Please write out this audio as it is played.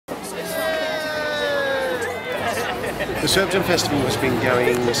The Surbiton Festival has been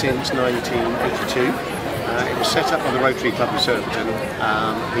going since 1982. It was set up by the Rotary Club of Surbiton,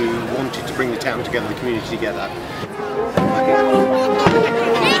 who wanted to bring the town together, the community together.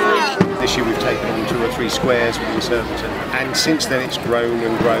 This year we've taken on 2 or 3 squares within Surbiton, and since then it's grown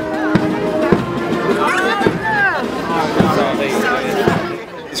and grown.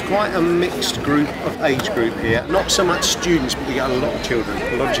 It's quite a mixed group of age group here. Not so much students, but we get a lot of children.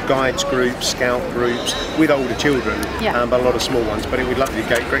 A lot of guides groups, scout groups, with older children, but a lot of small ones. But it would love to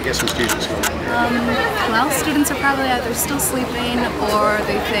get some students on. Well, students are probably either still sleeping or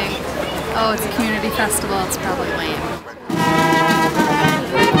they think, oh, it's a community festival, it's probably lame.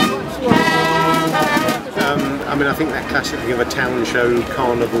 I think that classic thing of a town show,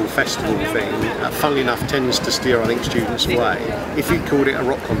 carnival, festival thing, funnily enough, tends to steer, I think, students away. If you called it a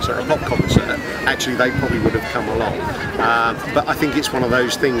rock concert, a pop concert, actually they probably would have come along. But I think it's one of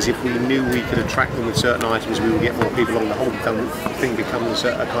those things, if we knew we could attract them with certain items, we would get more people on. The whole thing becomes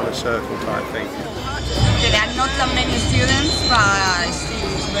a kind of circle type thing. There are not that many students, but still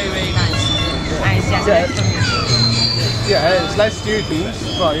it's very, very nice. Yeah, it's less students,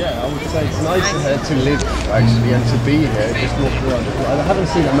 but yeah, I would say it's nice to live actually and to be here, just walk around. I haven't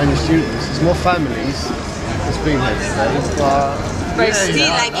seen that many students, it's more families that's been here today, but still,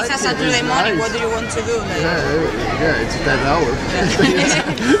 like it's a Saturday morning, what do you want to do? Yeah, it's a dead hour.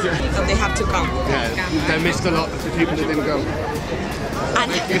 So they have to come. Yeah, they missed a lot of the people that didn't go.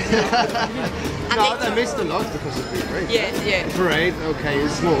 They missed a lot because of the parade. Yeah. The parade, okay,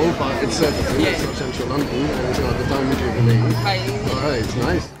 it's small, but it's it's central London and it's the Diamond Jubilee. Alright, it's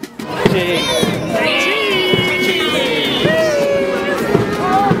nice.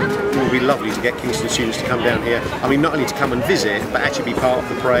 It would be lovely to get Kingston students to come down here. I mean, not only to come and visit, but actually be part of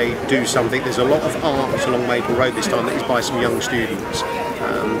the parade, do something. There's a lot of art along Maple Road this time that is by some young students.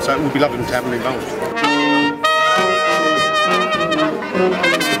 So it would be lovely to have them involved.